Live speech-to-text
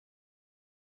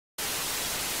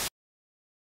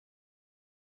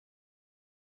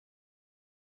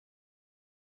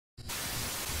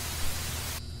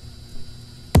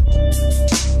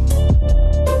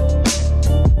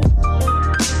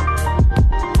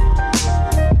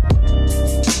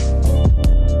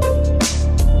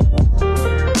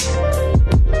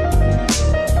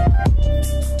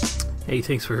Hey,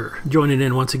 thanks for joining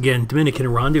in once again.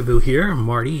 Dominican Rendezvous here.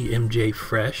 Marty, MJ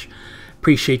Fresh.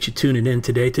 Appreciate you tuning in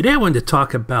today. Today I wanted to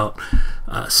talk about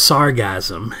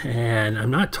sargassum, and I'm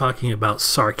not talking about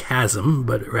sarcasm,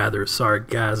 but rather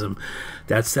sargassum.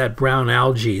 That's that brown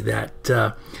algae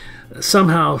that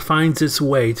somehow finds its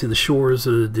way to the shores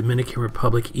of the Dominican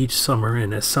Republic each summer,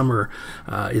 and as summer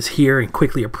is here and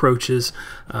quickly approaches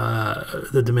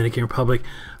the Dominican Republic,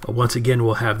 once again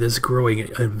we'll have this growing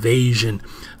invasion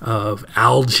of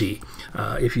algae,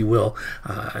 if you will,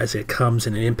 as it comes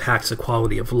and it impacts the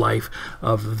quality of life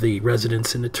of the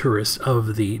residents and the tourists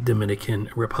of the Dominican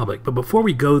Republic. But before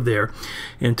we go there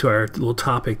into our little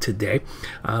topic today,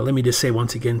 let me just say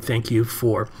once again thank you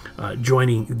for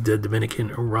joining the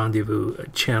Dominican Rendezvous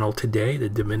channel today, the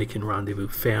Dominican Rendezvous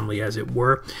family as it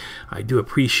were. I do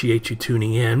appreciate you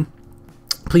tuning in.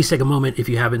 Please take a moment, if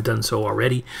you haven't done so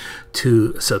already,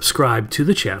 to subscribe to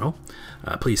the channel.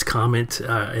 Please comment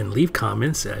and leave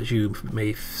comments as you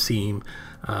may seem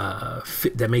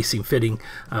that may seem fitting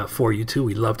for you too.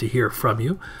 We'd love to hear from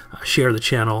you. Share the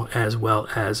channel as well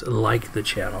as like the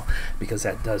channel, because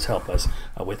that does help us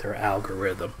with our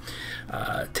algorithm.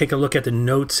 Take a look at the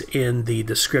notes in the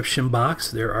description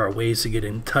box. There are ways to get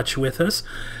in touch with us,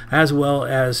 as well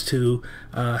as to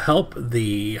help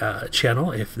the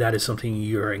channel if that is something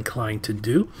you're inclined to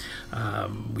do.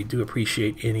 We do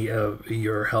appreciate any of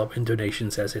your help and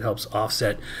donations, as it helps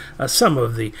offset some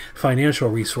of the financial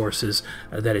resources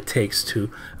that it takes to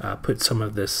put some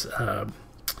of this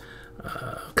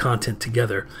content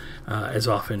together as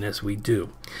often as we do.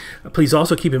 Please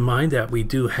also keep in mind that we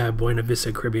do have Buena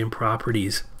Vista Caribbean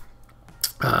Properties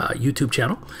YouTube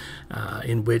channel,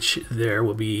 in which there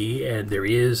will be and there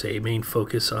is a main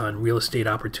focus on real estate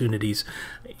opportunities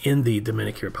in the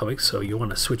Dominican Republic. So you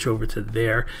want to switch over to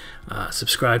there,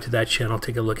 subscribe to that channel,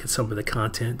 take a look at some of the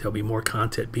content. There'll be more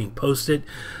content being posted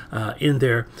in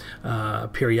there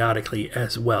periodically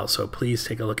as well. So please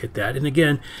take a look at that. And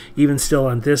again, even still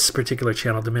on this particular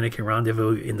channel, Dominican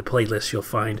Rendezvous, in the playlist you'll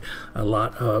find a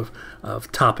lot of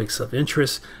topics of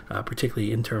interest,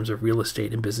 particularly in terms of real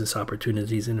estate and business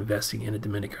opportunities and investing in the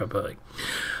Dominican Republic.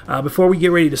 Before we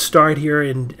get ready to start here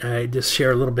and just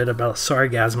share a little bit about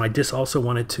sargassum, I just also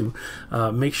wanted to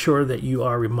make sure that you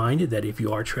are reminded that if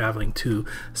you are traveling to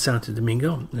Santo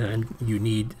Domingo and you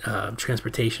need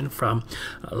transportation from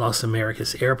Las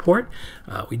Americas Airport,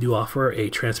 we do offer a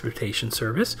transportation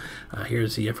service.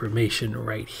 Here's the information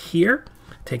right here.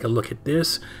 Take a look at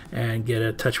this and get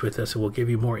in touch with us, and we'll give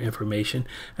you more information,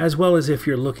 as well as if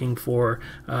you're looking for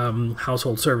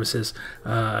household services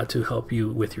to help you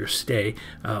with your stay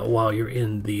while you're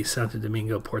in the Santo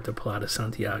Domingo, Puerto Plata,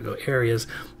 Santiago areas,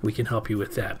 we can help you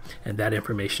with that. And that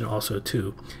information also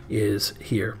too is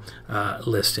here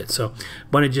listed. So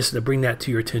wanted just to bring that to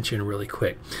your attention really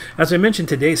quick. As I mentioned,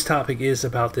 today's topic is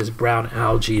about this brown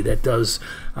algae that does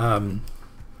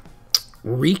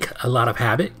wreak a lot of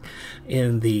havoc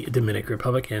in the Dominican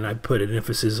Republic, and I put an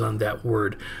emphasis on that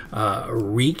word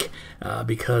wreak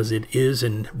because it is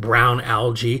in brown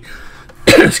algae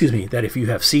excuse me, that if you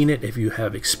have seen it, if you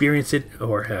have experienced it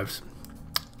or have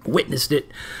witnessed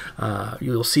it,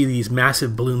 you'll see these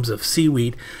massive blooms of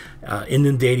seaweed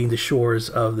inundating the shores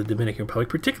of the Dominican Republic,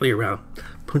 particularly around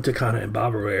Punta and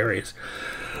Barbaro areas.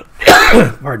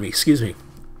 Pardon me, excuse me.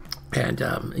 And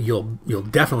you'll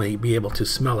definitely be able to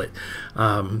smell it.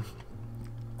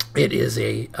 It is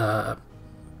a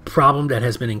problem that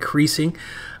has been increasing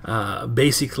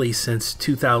basically since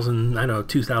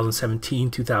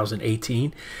 2017,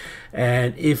 2018.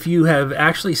 And if you have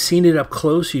actually seen it up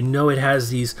close, you know it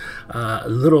has these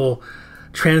little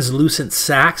translucent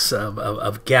sacs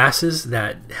of gases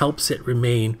that helps it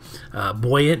remain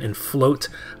buoyant and float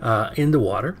in the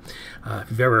water.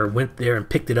 If you've ever went there and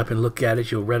picked it up and looked at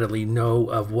it, you'll readily know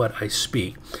of what I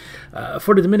speak.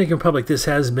 For the Dominican Republic, this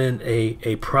has been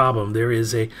a problem. There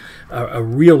is a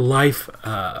real life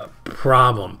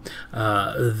problem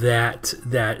that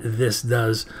this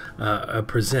does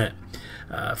present.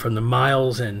 From the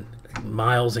miles and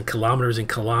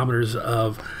kilometers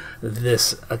of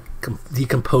this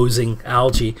decomposing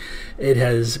algae, it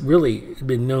has really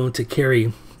been known to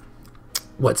carry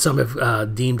what some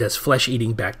have deemed as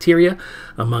flesh-eating bacteria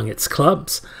among its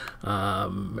clumps.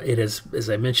 It has, as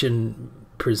I mentioned,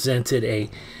 presented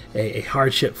a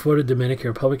hardship for the Dominican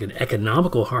Republic, an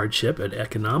economical hardship, an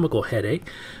economical headache,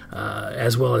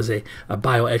 as well as a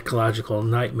bioecological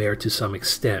nightmare to some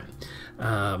extent.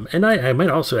 And I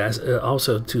might also ask,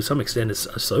 also to some extent, it's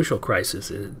a social crisis.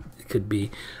 It could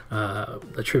be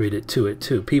attributed to it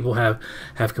too. People have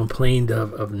complained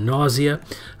of nausea,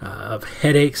 of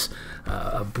headaches,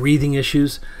 of breathing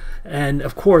issues, And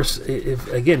of course,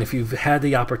 if you've had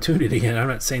the opportunity, and I'm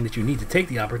not saying that you need to take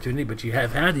the opportunity, but you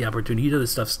have had the opportunity, you know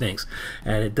this stuff stinks,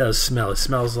 and it does smell. It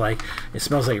smells like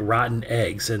rotten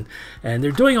eggs, and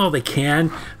they're doing all they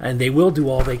can, and they will do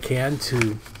all they can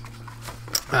to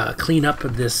clean up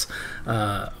this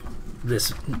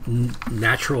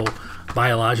natural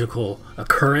biological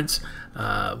occurrence.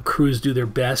 Crews do their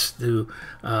best to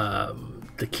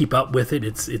keep up with it.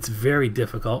 It's very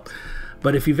difficult.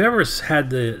 But if you've ever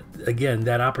had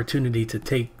that opportunity to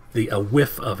take a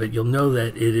whiff of it, you'll know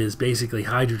that it is basically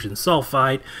hydrogen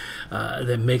sulfide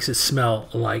that makes it smell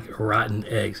like rotten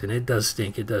eggs, and it does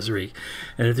stink, it does reek.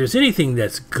 And if there's anything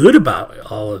that's good about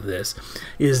all of this,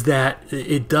 is that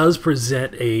it does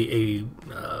present a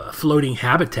floating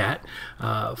habitat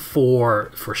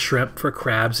for shrimp, for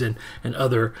crabs, and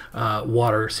other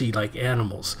water sea-like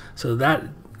animals. So that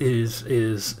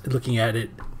is looking at it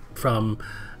from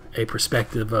a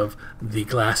perspective of the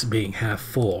glass being half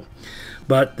full.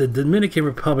 But the Dominican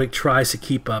Republic tries to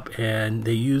keep up, and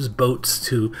they use boats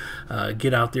to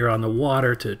get out there on the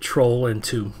water to troll and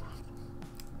to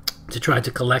try to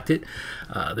collect it.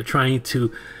 They're trying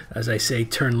to, as I say,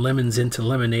 turn lemons into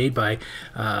lemonade by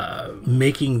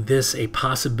making this a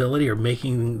possibility, or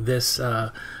making this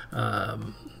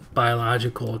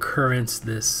biological occurrence,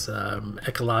 this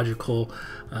ecological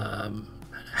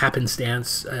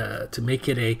happenstance, to make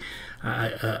it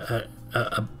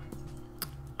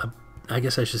I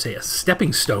guess I should say a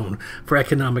stepping stone for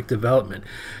economic development,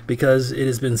 because it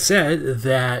has been said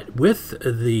that with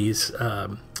this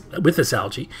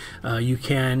algae, you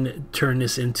can turn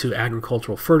this into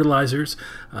agricultural fertilizers.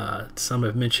 Some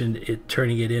have mentioned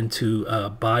turning it into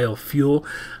biofuel.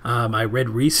 I read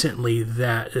recently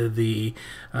that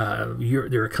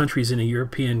there are countries in the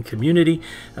European community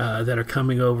that are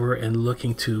coming over and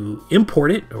looking to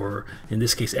import it, or in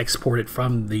this case export it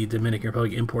from the Dominican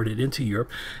Republic, import it into Europe,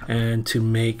 and to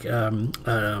make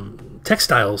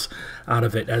textiles out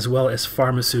of it, as well as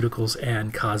pharmaceuticals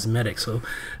and cosmetics. So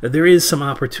there is some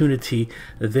opportunity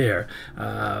there.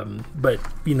 But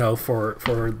you know, for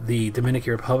the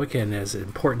Dominican Republic, and as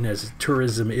important as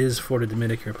tourism is for the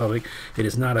Dominican Republic, it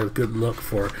is not a good look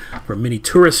for many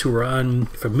tourists who are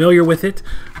unfamiliar with it,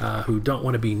 who don't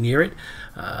want to be near it.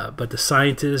 But the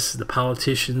scientists, the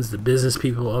politicians, the business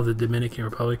people of the Dominican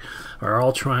Republic are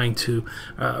all trying to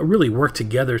really work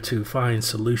together to find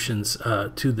solutions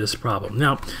to this problem.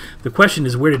 Now, the question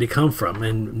is, where did it come from?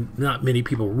 And not many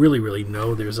people really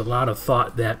know. There's a lot of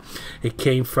thought that it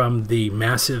came from the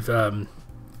massive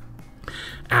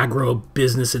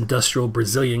agro-business industrial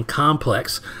Brazilian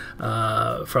complex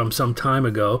from some time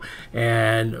ago,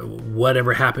 and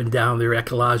whatever happened down there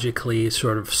ecologically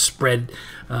sort of spread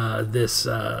this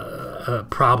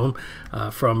problem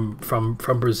from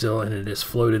Brazil, and it has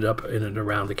floated up in and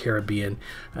around the Caribbean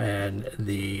and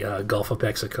the Gulf of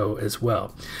Mexico as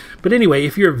well. But anyway,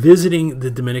 if you're visiting the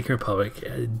Dominican Republic,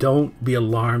 don't be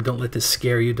alarmed. Don't let this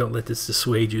scare you. Don't let this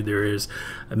dissuade you. There is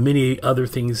many other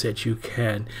things that you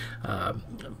can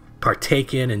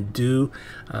partake in and do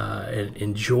and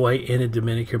enjoy in the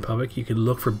Dominican Republic. You can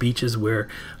look for beaches where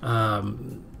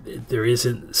there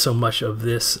isn't so much of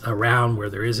this around,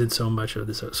 where there isn't so much of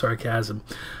this sargassum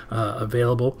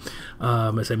available.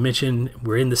 As I mentioned,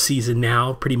 we're in the season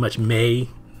now, pretty much May,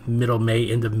 middle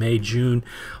May, end of May, June,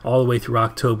 all the way through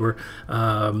October.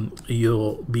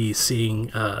 You'll be seeing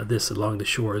this along the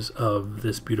shores of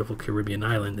this beautiful Caribbean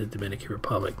island, the Dominican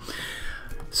Republic.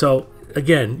 So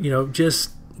again, you know,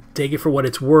 just take it for what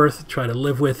it's worth. Try to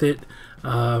live with it.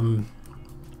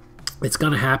 It's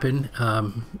going to happen.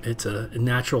 It's a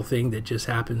natural thing that just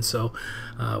happens. So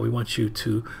we want you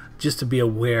to be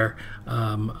aware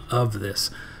of this.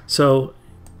 So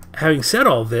having said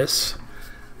all this,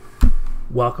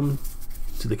 welcome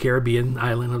to the Caribbean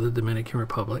island of the Dominican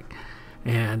Republic.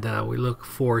 And we look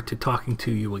forward to talking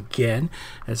to you again.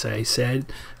 As I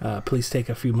said, please take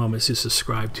a few moments to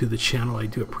subscribe to the channel. I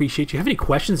do appreciate you. If you have any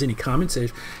questions, any comments,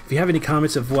 if you have any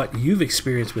comments of what you've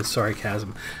experienced with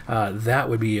sargassum, that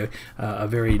would be a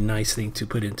very nice thing to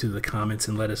put into the comments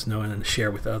and let us know, and then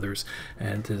share with others,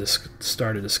 and to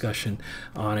start a discussion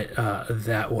on it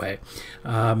that way.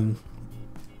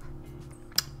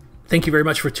 Thank you very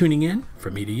much for tuning in.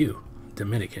 From me to you,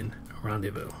 Dominican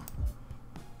Rendezvous.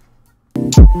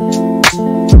 Thank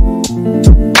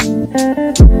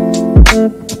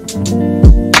you.